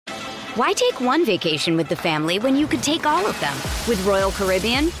Why take one vacation with the family when you could take all of them? With Royal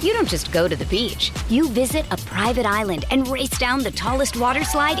Caribbean, you don't just go to the beach. You visit a private island and race down the tallest water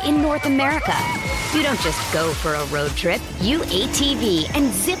slide in North America. You don't just go for a road trip. You ATV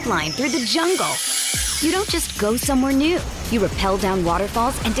and zip line through the jungle. You don't just go somewhere new. You rappel down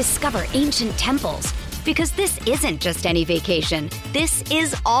waterfalls and discover ancient temples. Because this isn't just any vacation. This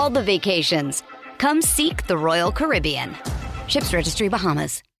is all the vacations. Come seek the Royal Caribbean. Ships Registry,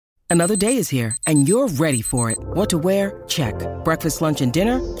 Bahamas. Another day is here, and you're ready for it. What to wear? Check. Breakfast, lunch, and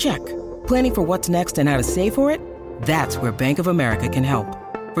dinner? Check. Planning for what's next and how to save for it? That's where Bank of America can help.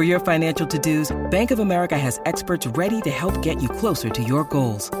 For your financial to-dos, Bank of America has experts ready to help get you closer to your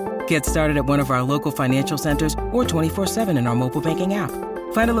goals. Get started at one of our local financial centers or 24/7 in our mobile banking app.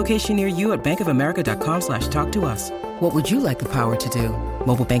 Find a location near you at bankofamerica.com/talktous. What would you like the power to do?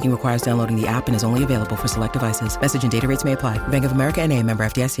 Mobile banking requires downloading the app and is only available for select devices. Message and data rates may apply. Bank of America N.A., member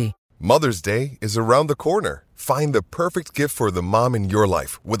FDIC. Mother's Day is around the corner. Find the perfect gift for the mom in your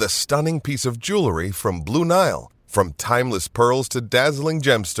life with a stunning piece of jewelry from Blue Nile. From timeless pearls to dazzling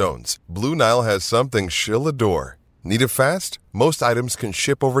gemstones, Blue Nile has something she'll adore. Need it fast? Most items can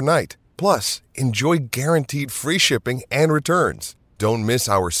ship overnight. Plus, enjoy guaranteed free shipping and returns. Don't miss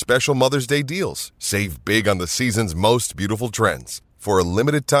our special Mother's Day deals. Save big on the season's most beautiful trends. For a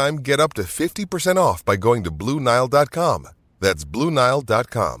limited time, get up to 50% off by going to BlueNile.com. That's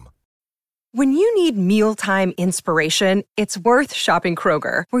BlueNile.com. When you need mealtime inspiration, it's worth shopping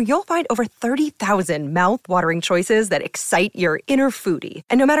Kroger, where you'll find over 30,000 mouth-watering choices that excite your inner foodie.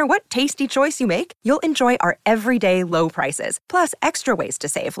 And no matter what tasty choice you make, you'll enjoy our everyday low prices, plus extra ways to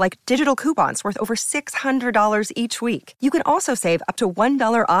save, like digital coupons worth over $600 each week. You can also save up to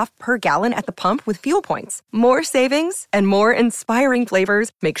 $1 off per gallon at the pump with fuel points. More savings and more inspiring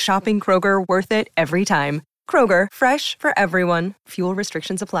flavors make shopping Kroger worth it every time. Kroger, fresh for everyone. Fuel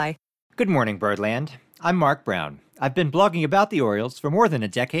restrictions apply. Good morning, Birdland. I'm Mark Brown. I've been blogging about the Orioles for more than a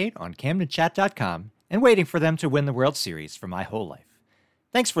decade on CamdenChat.com and waiting for them to win the World Series for my whole life.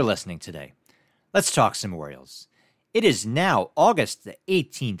 Thanks for listening today. Let's talk some Orioles. It is now August the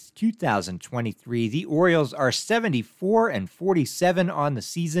 18th, 2023. The Orioles are 74-47 on the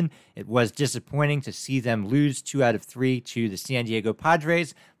season. It was disappointing to see them lose 2 out of 3 to the San Diego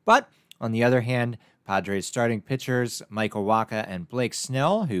Padres, but on the other hand, Padres starting pitchers Michael Wacha and Blake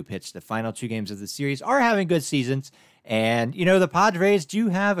Snell, who pitched the final 2 games of the series, are having good seasons. And, the Padres do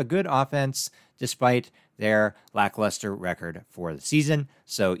have a good offense despite their lackluster record for the season.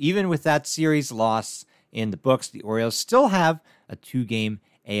 So even with that series loss in the books, the Orioles still have a 2-game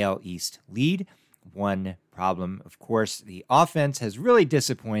AL East lead. One problem, of course, the offense has really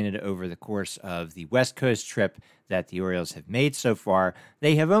disappointed over the course of the West Coast trip that the Orioles have made so far.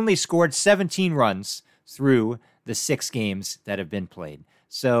 They have only scored 17 runs through the 6 games that have been played.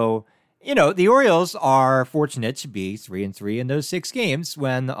 So, the Orioles are fortunate to be 3-3 in those 6 games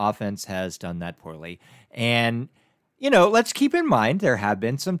when the offense has done that poorly. And, let's keep in mind there have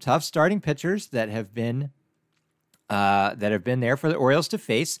been some tough starting pitchers that have been there for the Orioles to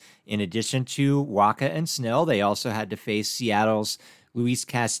face. In addition to Wacha and Snell, they also had to face Seattle's Luis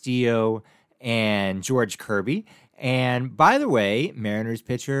Castillo and George Kirby. And by the way, Mariners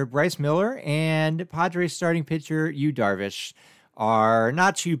pitcher Bryce Miller and Padres starting pitcher Yu Darvish are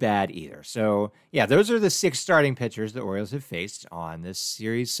not too bad either. So, yeah, those are the 6 starting pitchers the Orioles have faced on this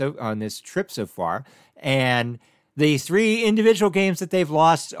series, on this trip so far. And the 3 individual games that they've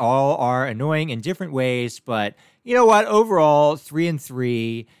lost all are annoying in different ways, but you know what? Overall,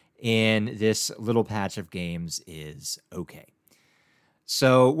 3-3 in this little patch of games is okay.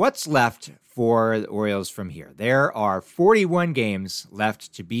 So what's left for the Orioles from here? There are 41 games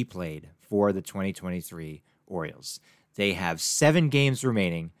left to be played for the 2023 Orioles. They have 7 games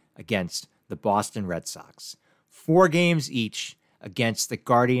remaining against the Boston Red Sox, 4 games each against the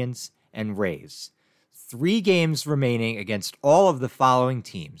Guardians and Rays, 3 games remaining against all of the following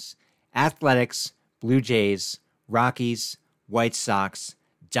teams: Athletics, Blue Jays, Rockies, White Sox,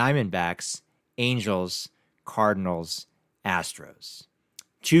 Diamondbacks, Angels, Cardinals, Astros.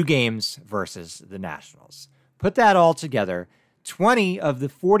 2 games versus the Nationals. Put that all together, 20 of the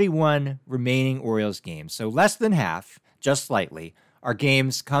 41 remaining Orioles games, so less than half, just slightly, are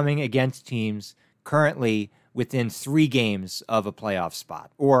games coming against teams currently within 3 games of a playoff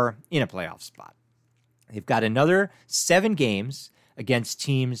spot or in a playoff spot. They've got another 7 games against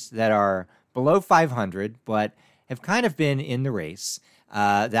teams that are below 500, but have kind of been in the race.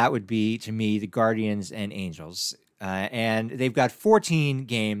 That would be, to me, the Guardians and Angels. And they've got 14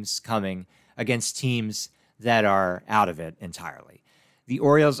 games coming against teams that are out of it entirely. The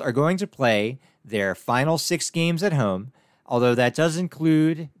Orioles are going to play their final 6 games at home although that does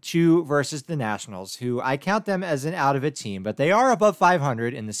include 2 versus the Nationals, who I count them as an out-of-it team, but they are above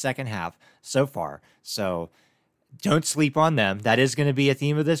 500 in the second half so far. So don't sleep on them. That is going to be a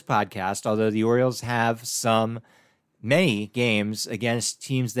theme of this podcast, although the Orioles have many games against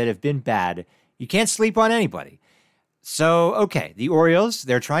teams that have been bad. You can't sleep on anybody. So, okay, the Orioles,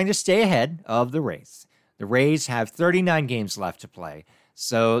 they're trying to stay ahead of the Rays. The Rays have 39 games left to play.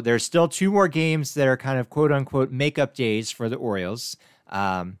 So there's still 2 more games that are kind of quote-unquote make-up days for the Orioles.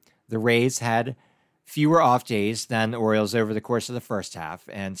 The Rays had fewer off days than the Orioles over the course of the first half,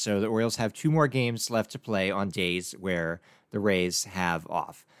 and so the Orioles have 2 more games left to play on days where the Rays have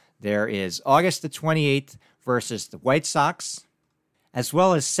off. There is August the 28th versus the White Sox, as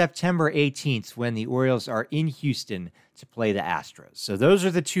well as September 18th when the Orioles are in Houston to play the Astros. So those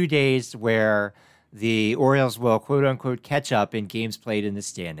are the 2 days where the Orioles will, quote-unquote, catch up in games played in the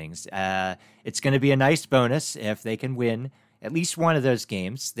standings. It's going to be a nice bonus if they can win at least one of those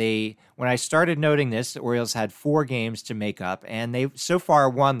games. When I started noting this, the Orioles had 4 games to make up, and they've so far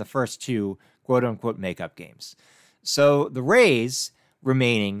won the first 2, quote-unquote, make-up games. So the Rays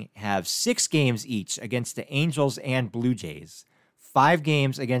remaining have 6 games each against the Angels and Blue Jays, 5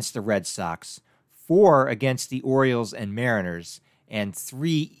 games against the Red Sox, 4 against the Orioles and Mariners, and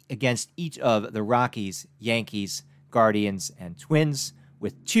 3 against each of the Rockies, Yankees, Guardians, and Twins,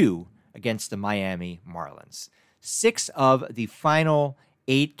 with 2 against the Miami Marlins. 6 of the final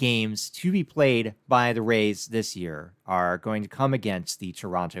 8 games to be played by the Rays this year are going to come against the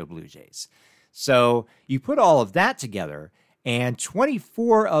Toronto Blue Jays. So you put all of that together, and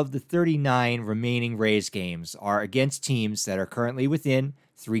 24 of the 39 remaining Rays games are against teams that are currently within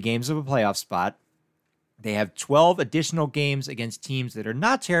 3 games of a playoff spot. They have 12 additional games against teams that are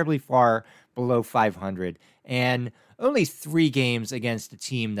not terribly far below 500, and only 3 games against a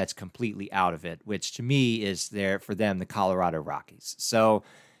team that's completely out of it, which to me is there for them, the Colorado Rockies. So,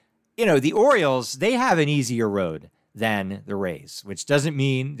 the Orioles, they have an easier road than the Rays, which doesn't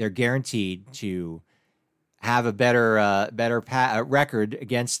mean they're guaranteed to have a better record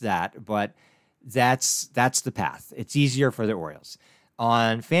against that, but that's the path. It's easier for the Orioles.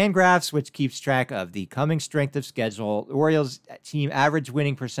 On Fangraphs, which keeps track of the coming strength of schedule, the Orioles team average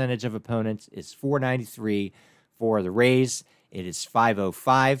winning percentage of opponents is .493. For the Rays, it is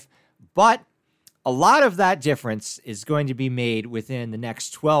 .505. But a lot of that difference is going to be made within the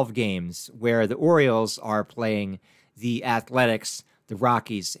next 12 games, where the Orioles are playing the Athletics, the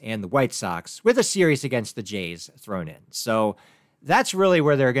Rockies, and the White Sox, with a series against the Jays thrown in. So that's really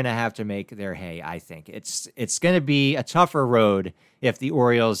where they're going to have to make their hay, I think. It's going to be a tougher road if the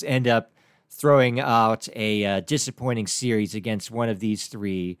Orioles end up throwing out a disappointing series against one of these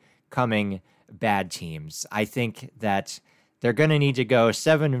 3 coming bad teams. I think that they're going to need to go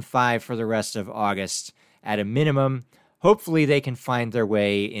 7-5 for the rest of August at a minimum. Hopefully they can find their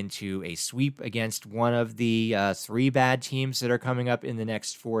way into a sweep against one of the 3 bad teams that are coming up in the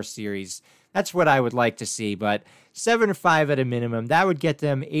next 4 series. That's what I would like to see, but 7-5 at a minimum, that would get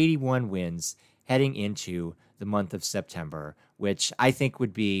them 81 wins heading into the month of September, which I think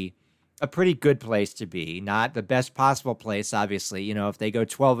would be a pretty good place to be. Not the best possible place, obviously. If they go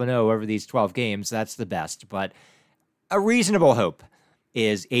 12-0 over these 12 games, that's the best, but a reasonable hope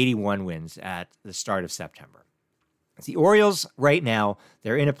is 81 wins at the start of September. The Orioles, right now,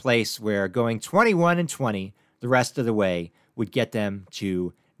 they're in a place where going 21-20 the rest of the way would get them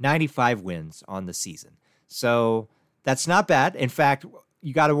to 95 wins on the season. So that's not bad. In fact,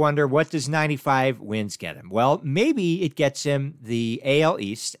 you got to wonder, what does 95 wins get him? Well, maybe it gets him the AL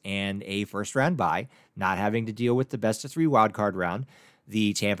East and a first-round bye, not having to deal with the best-of-3 wildcard round.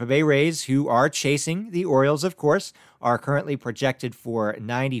 The Tampa Bay Rays, who are chasing the Orioles, of course, are currently projected for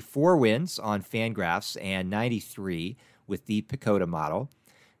 94 wins on Fangraphs and 93 with the PECOTA model.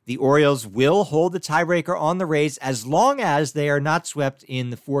 The Orioles will hold the tiebreaker on the Rays as long as they are not swept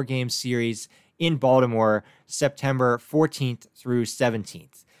in the 4-game series in Baltimore, September 14th through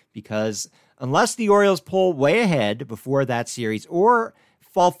 17th. Because unless the Orioles pull way ahead before that series or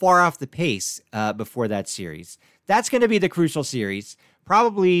fall far off the pace before that series, that's going to be the crucial series.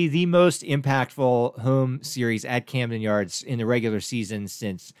 Probably the most impactful home series at Camden Yards in the regular season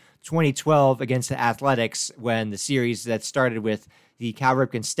since 2012 against the Athletics, when the series that started with the Cal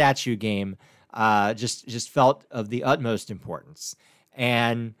Ripken statue game just felt of the utmost importance.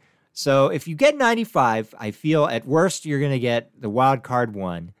 And so if you get 95, I feel at worst you're going to get the wild card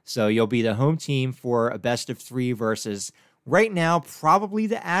 1. So you'll be the home team for a best-of-3 versus, right now, probably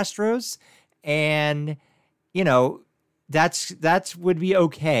the Astros. And, that's would be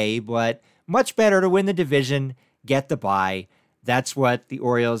okay, but much better to win the division, get the bye. That's what the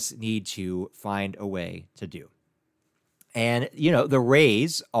Orioles need to find a way to do. And, the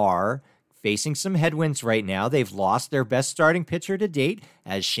Rays are facing some headwinds right now. They've lost their best starting pitcher to date,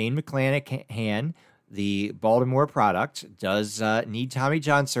 as Shane McClanahan, the Baltimore product, does need Tommy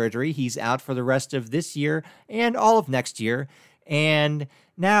John surgery. He's out for the rest of this year and all of next year. And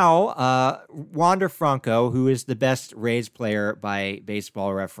now Wander Franco, who is the best Rays player by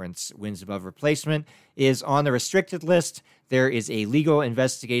Baseball Reference wins above replacement, is on the restricted list. There is a legal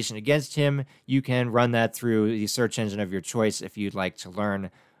investigation against him. You can run that through the search engine of your choice if you'd like to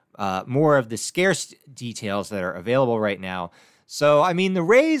learn more of the scarce details that are available right now. So, the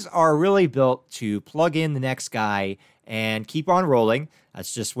Rays are really built to plug in the next guy and keep on rolling.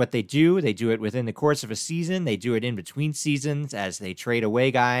 That's just what they do. They do it within the course of a season. They do it in between seasons as they trade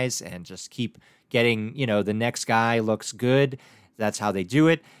away guys and just keep getting, the next guy looks good. That's how they do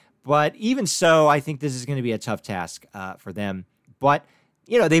it. But even so, I think this is going to be a tough task for them. But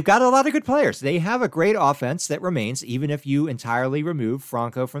they've got a lot of good players. They have a great offense that remains, even if you entirely remove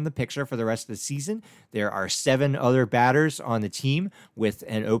Franco from the picture for the rest of the season. There are 7 other batters on the team with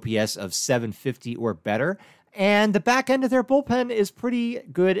an OPS of 750 or better. And the back end of their bullpen is pretty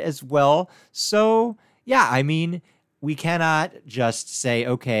good as well. So, yeah, we cannot just say,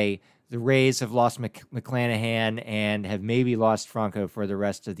 okay, the Rays have lost McClanahan and have maybe lost Franco for the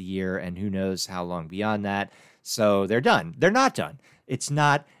rest of the year, and who knows how long beyond that. So they're done. They're not done. It's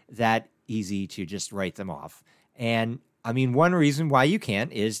not that easy to just write them off. And one reason why you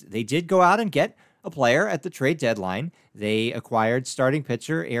can't is they did go out and get a player at the trade deadline. They acquired starting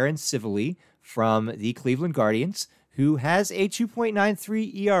pitcher Aaron Civili from the Cleveland Guardians, who has a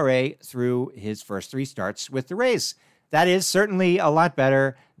 2.93 ERA through his first 3 starts with the Rays. That is certainly a lot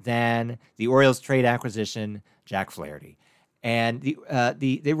better than the Orioles trade acquisition, Jack Flaherty. And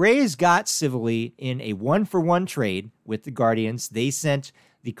the Rays got Civili in a 1-for-1 trade with the Guardians. They sent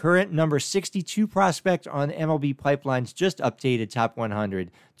the current number 62 prospect on MLB Pipeline's just updated top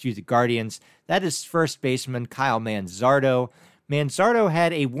 100 to the Guardians. That is first baseman Kyle Manzardo. Manzardo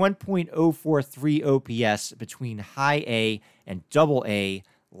had a 1.043 OPS between high A and double A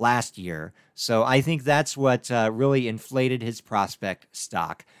last year. So I think that's what really inflated his prospect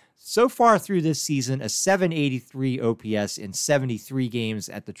stock. So far through this season, a 783 OPS in 73 games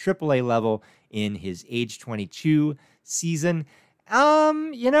at the AAA level in his age 22 season.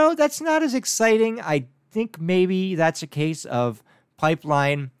 That's not as exciting. I think maybe that's a case of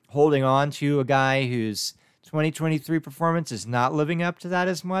Pipeline holding on to a guy whose 2023 performance is not living up to that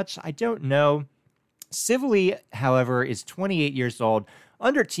as much. I don't know. Civili, however, is 28 years old,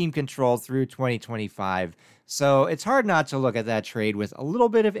 under team control through 2025. So it's hard not to look at that trade with a little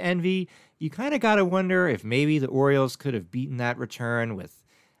bit of envy. You kind of got to wonder if maybe the Orioles could have beaten that return with,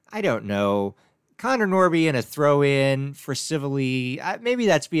 I don't know, Connor Norby and a throw-in for Civili. Maybe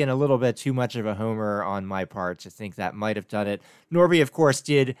that's being a little bit too much of a homer on my part to think that might have done it. Norby, of course,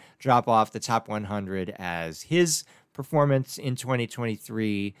 did drop off the top 100 as his performance in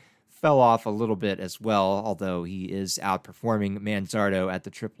 2023 fell off a little bit as well, although he is outperforming Manzardo at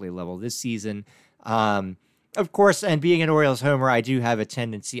the AAA level this season. Of course, and being an Orioles homer, I do have a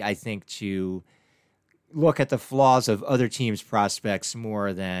tendency, I think, to look at the flaws of other teams' prospects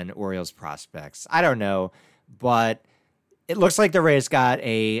more than Orioles prospects. I don't know, but it looks like the Rays got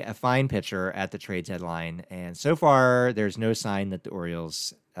a fine pitcher at the trade deadline, and so far there's no sign that the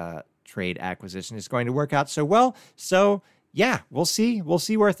Orioles trade acquisition is going to work out so well. So, yeah, we'll see. We'll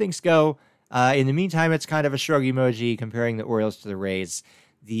see where things go. In the meantime, it's kind of a shrug emoji comparing the Orioles to the Rays.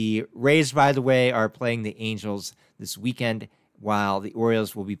 The Rays, by the way, are playing the Angels this weekend, while the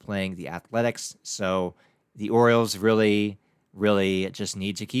Orioles will be playing the Athletics. So the Orioles really, really just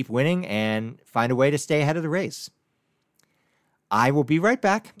need to keep winning and find a way to stay ahead of the Rays. I will be right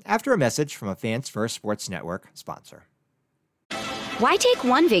back after a message from a Fans First Sports Network sponsor. Why take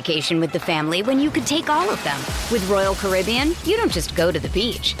one vacation with the family when you could take all of them? With Royal Caribbean, you don't just go to the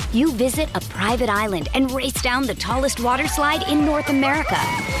beach. You visit a private island and race down the tallest water slide in North America.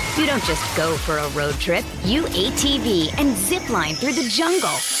 You don't just go for a road trip. You ATV and zip line through the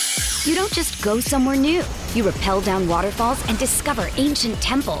jungle. You don't just go somewhere new. You rappel down waterfalls and discover ancient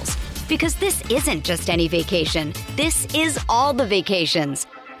temples. Because this isn't just any vacation. This is all the vacations.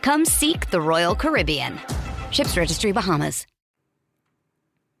 Come seek the Royal Caribbean. Ships Registry, Bahamas.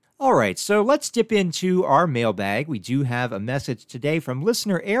 All right, so let's dip into our mailbag. We do have a message today from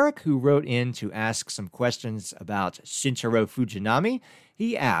listener Eric, who wrote in to ask some questions about Shintaro Fujinami.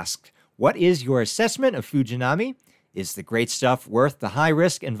 He asked, what is your assessment of Fujinami? Is the great stuff worth the high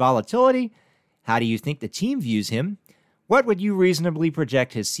risk and volatility? How do you think the team views him? What would you reasonably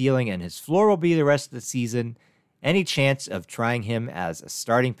project his ceiling and his floor will be the rest of the season? Any chance of trying him as a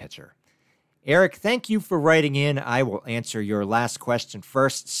starting pitcher? Eric, thank you for writing in. I will answer your last question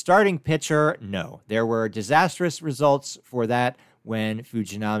first. Starting pitcher, no. There were disastrous results for that when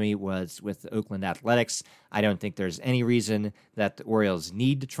Fujinami was with the Oakland Athletics. I don't think there's any reason that the Orioles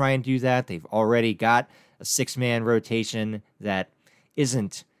need to try and do that. They've already got a six-man rotation that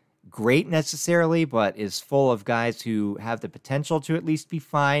isn't great necessarily, but is full of guys who have the potential to at least be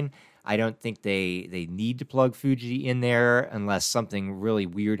fine. I don't think they need to plug Fuji in there unless something really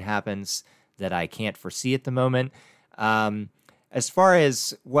weird happens that I can't foresee at the moment. As far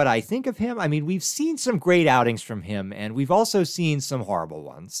as what I think of him, I mean, we've seen some great outings from him, and we've also seen some horrible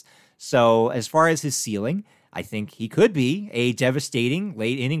ones. So as far as his ceiling, I think he could be a devastating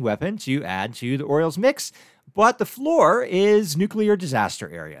late-inning weapon to add to the Orioles mix, but the floor is nuclear disaster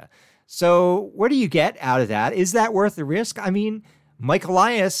area. So what do you get out of that? Is that worth the risk? I mean, Mike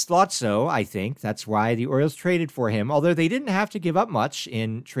Elias thought so, I think. That's why the Orioles traded for him, although they didn't have to give up much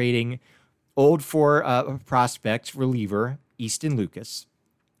in trading old for prospect reliever Easton Lucas.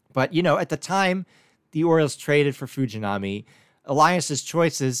 But, at the time the Orioles traded for Fujinami, Elias's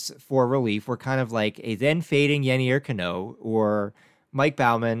choices for relief were kind of like a then fading Yennier Cano or Mike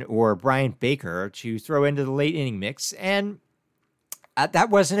Baumann or Brian Baker to throw into the late inning mix. And that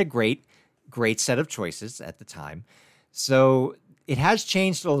wasn't a great set of choices at the time. So it has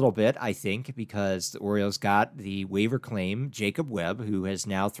changed a little bit, I think, because the Orioles got the waiver claim, Jacob Webb, who has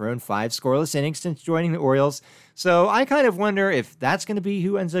now thrown 5 scoreless innings since joining the Orioles. So I kind of wonder if that's going to be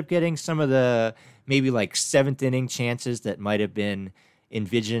who ends up getting some of the maybe like 7th inning chances that might have been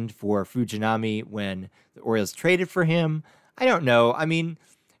envisioned for Fujinami when the Orioles traded for him. I don't know. I mean,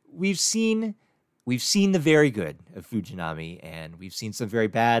 we've seen the very good of Fujinami, and we've seen some very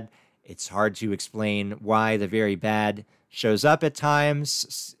bad. It's hard to explain why the very bad shows up at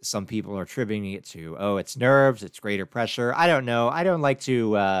times. Some people are attributing it to, it's nerves, it's greater pressure. I don't know. I don't like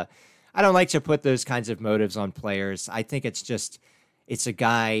to put those kinds of motives on players. I think it's a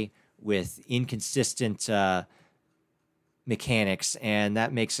guy with inconsistent mechanics, and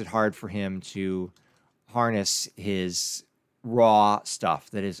that makes it hard for him to harness his raw stuff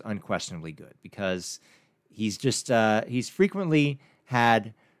that is unquestionably good, because he's frequently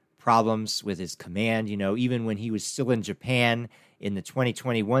had problems with his command. Even when he was still in Japan in the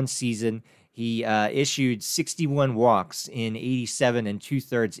 2021 season, he issued 61 walks in 87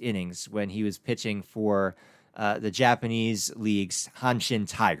 2/3 innings when he was pitching for the Japanese league's Hanshin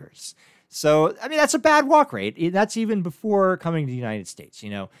Tigers. So, I mean, that's a bad walk rate. That's even before coming to the United States.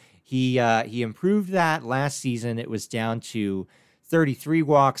 He improved that last season. It was down to 33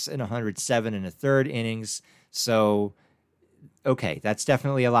 walks in 107 1/3 innings. So, okay, that's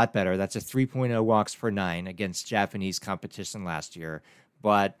definitely a lot better. That's a 3.0 walks per 9 against Japanese competition last year.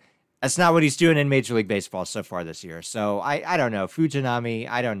 But that's not what he's doing in Major League Baseball so far this year. So I don't know. Fujinami,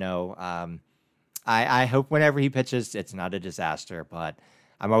 I don't know. I hope whenever he pitches, it's not a disaster. But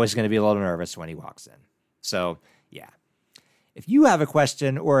I'm always going to be a little nervous when he walks in. So, yeah. If you have a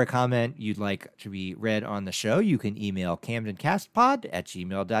question or a comment you'd like to be read on the show, you can email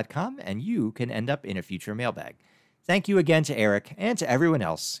camdencastpod@gmail.com, and you can end up in a future mailbag. Thank you again to Eric and to everyone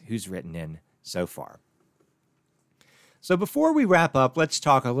else who's written in so far. So before we wrap up, let's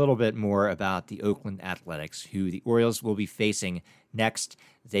talk a little bit more about the Oakland Athletics, who the Orioles will be facing next.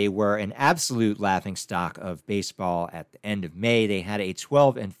 They were an absolute laughingstock of baseball at the end of May. They had a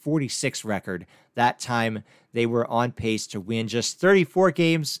 12-46 record. That time, they were on pace to win just 34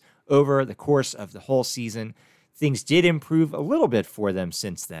 games over the course of the whole season. Things did improve a little bit for them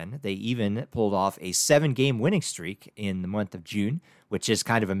since then. They even pulled off a 7-game winning streak in the month of June, which is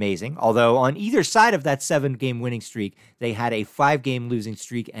kind of amazing. Although on either side of that 7-game winning streak, they had a 5-game losing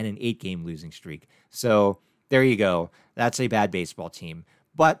streak and an 8-game losing streak. So there you go. That's a bad baseball team.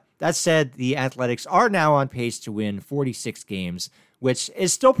 But that said, the Athletics are now on pace to win 46 games, which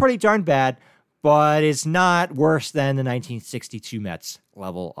is still pretty darn bad, but it's not worse than the 1962 Mets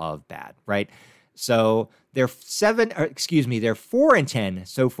level of bad, right? So they're 4-10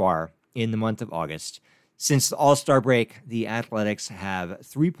 so far in the month of August. Since the All-Star break, the Athletics have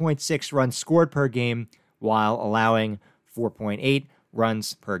 3.6 runs scored per game while allowing 4.8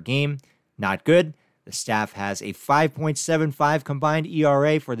 runs per game. Not good. The staff has a 5.75 combined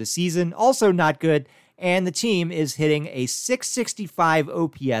ERA for the season, also not good. And the team is hitting a 665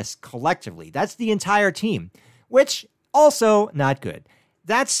 OPS collectively. That's the entire team, which also not good.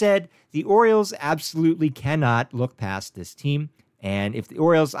 That said, the Orioles absolutely cannot look past this team. And if the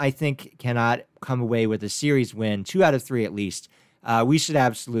Orioles, I think, cannot come away with a series win, 2 out of 3 at least, we should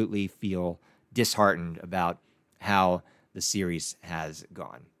absolutely feel disheartened about how the series has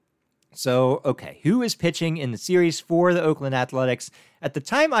gone. So, okay, who is pitching in the series for the Oakland Athletics? At the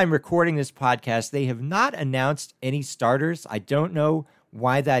time I'm recording this podcast, they have not announced any starters. I don't know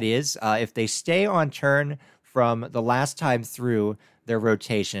why that is. If they stay on turn from the last time through their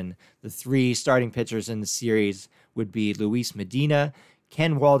rotation, the three starting pitchers in the series would be Luis Medina,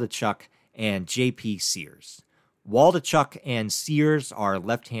 Ken Waldichuk, and J.P. Sears. Waldichuk and Sears are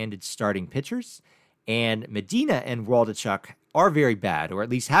left-handed starting pitchers, and Medina and Waldichuk are very bad, or at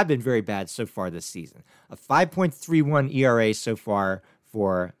least have been very bad so far this season. A 5.31 ERA so far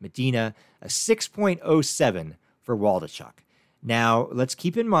for Medina, a 6.07 for Waldichuk. Now, let's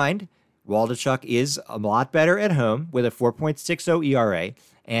keep in mind, Waldichuk is a lot better at home with a 4.60 ERA,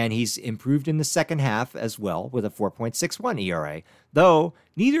 and he's improved in the second half as well with a 4.61 ERA, though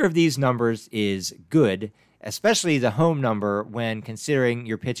neither of these numbers is good, especially the home number when considering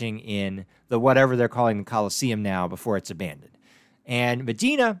you're pitching in the whatever they're calling the Coliseum now before it's abandoned. And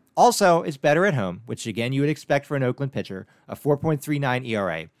Medina also is better at home, which again you would expect for an Oakland pitcher, a 4.39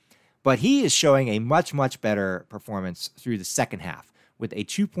 ERA. But he is showing a much, much better performance through the second half with a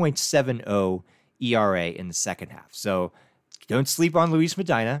 2.70 ERA in the second half. So don't sleep on Luis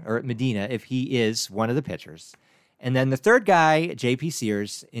Medina if he is one of the pitchers. And then the third guy, J.P.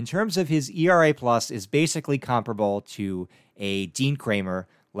 Sears, in terms of his ERA plus, is basically comparable to a Dean Kramer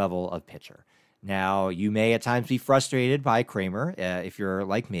level of pitcher. Now, you may at times be frustrated by Kramer if you're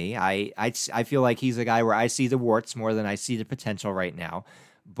like me. I feel like he's a guy where I see the warts more than I see the potential right now.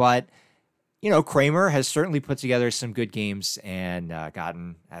 But, Kramer has certainly put together some good games and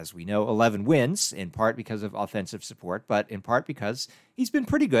gotten, as we know, 11 wins, in part because of offensive support, but in part because he's been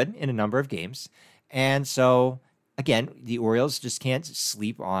pretty good in a number of games. And so, again, the Orioles just can't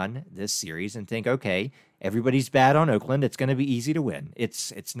sleep on this series and think, okay, everybody's bad on Oakland. It's going to be easy to win.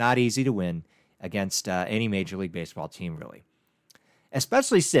 It's not easy to win against any Major League Baseball team, really.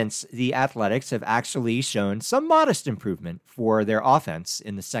 Especially since the Athletics have actually shown some modest improvement for their offense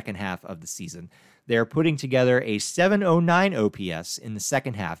in the second half of the season. They're putting together a 709 OPS in the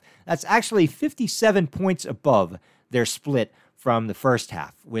second half. That's actually 57 points above their split from the first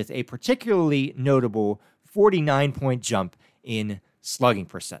half, with a particularly notable 49-point jump in slugging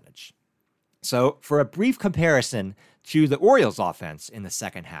percentage. So for a brief comparison to the Orioles offense in the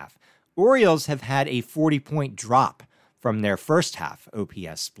second half, Orioles have had a 40-point drop from their first half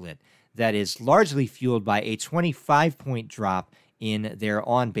OPS split that is largely fueled by a 25-point drop in their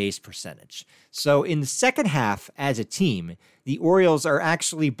on-base percentage. So in the second half as a team, the Orioles are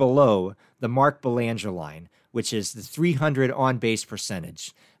actually below the Mark Belanger line, which is the 300 on-base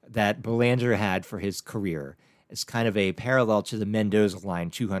percentage that Belanger had for his career. It's kind of a parallel to the Mendoza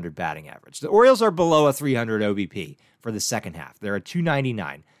line 200 batting average. The Orioles are below a 300 OBP for the second half. They're at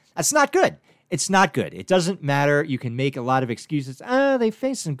 299. That's not good. It's not good. It doesn't matter. You can make a lot of excuses. They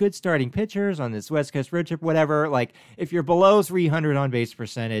faced some good starting pitchers on this West Coast road trip, whatever. Like, if you're below 300 on-base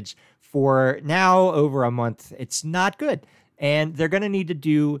percentage for now over a month, it's not good. And they're going to need to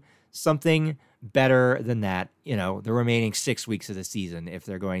do something better than that, the remaining 6 weeks of the season if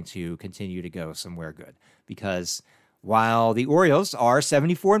they're going to continue to go somewhere good. Because while the Orioles are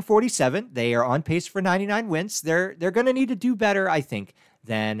 74-47, they are on pace for 99 wins. They're going to need to do better, I think,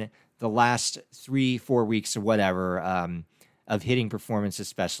 than the last 3-4 weeks or whatever of hitting performance,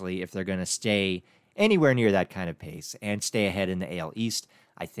 especially if they're going to stay anywhere near that kind of pace and stay ahead in the AL East.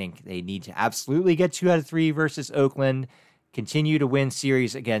 I think they need to absolutely get 2 out of 3 versus Oakland, continue to win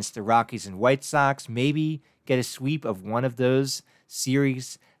series against the Rockies and White Sox, maybe get a sweep of one of those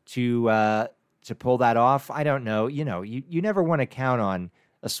series to pull that off. I don't know. You never want to count on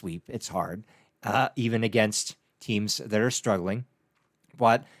a sweep. It's hard, even against teams that are struggling.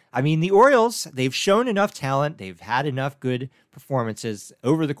 But, the Orioles, they've shown enough talent. They've had enough good performances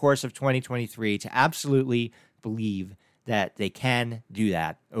over the course of 2023 to absolutely believe that they can do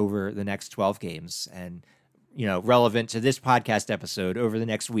that over the next 12 games. And, relevant to this podcast episode over the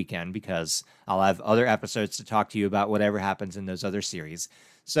next weekend, because I'll have other episodes to talk to you about whatever happens in those other series.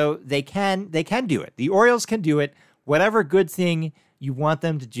 So they can do it. The Orioles can do it. Whatever good thing you want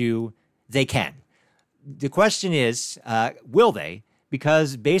them to do, they can. The question is, will they?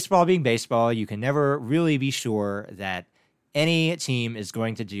 Because baseball being baseball, you can never really be sure that any team is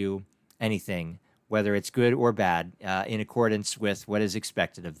going to do anything, whether it's good or bad, in accordance with what is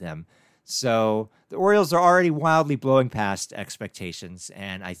expected of them. So the Orioles are already wildly blowing past expectations,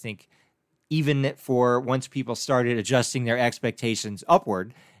 and I think even for once people started adjusting their expectations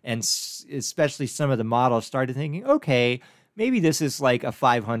upward, and especially some of the models started thinking, okay, maybe this is like a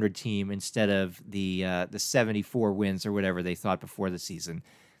 500 team instead of the 74 wins or whatever they thought before the season.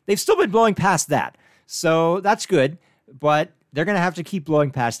 They've still been blowing past that, so that's good. But they're going to have to keep blowing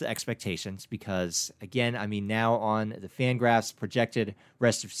past the expectations because, again, I mean, now on the Fangraphs projected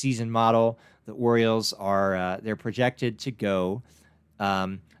rest of season model, the Orioles are they're projected to go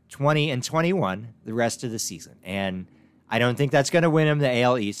 20-21 the rest of the season. And I don't think that's going to win them the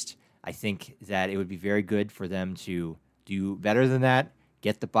AL East. I think that it would be very good for them to do better than that,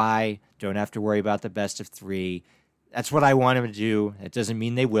 get the bye, don't have to worry about the best of three. That's what I want them to do. It doesn't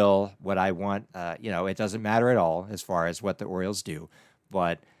mean they will. What I want, it doesn't matter at all as far as what the Orioles do.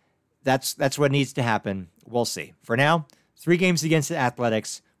 But that's what needs to happen. We'll see. For now, 3 games against the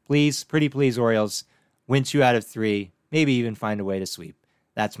Athletics. Please, pretty please, Orioles, win 2 out of 3. Maybe even find a way to sweep.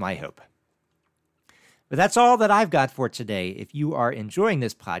 That's my hope. But that's all that I've got for today. If you are enjoying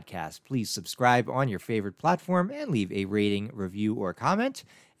this podcast, please subscribe on your favorite platform and leave a rating, review, or comment,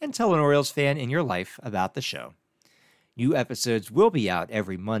 and tell an Orioles fan in your life about the show. New episodes will be out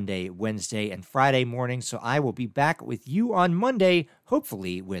every Monday, Wednesday, and Friday morning, so I will be back with you on Monday,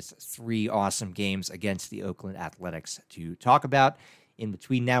 hopefully with 3 awesome games against the Oakland Athletics to talk about. In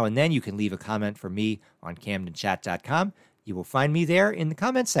between now and then, you can leave a comment for me on CamdenChat.com. You will find me there in the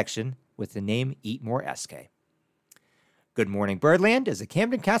comments section with the name Eat More SK. Good Morning Birdland is a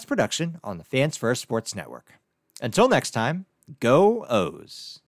Camden Cast production on the Fans First Sports Network. Until next time, go O's.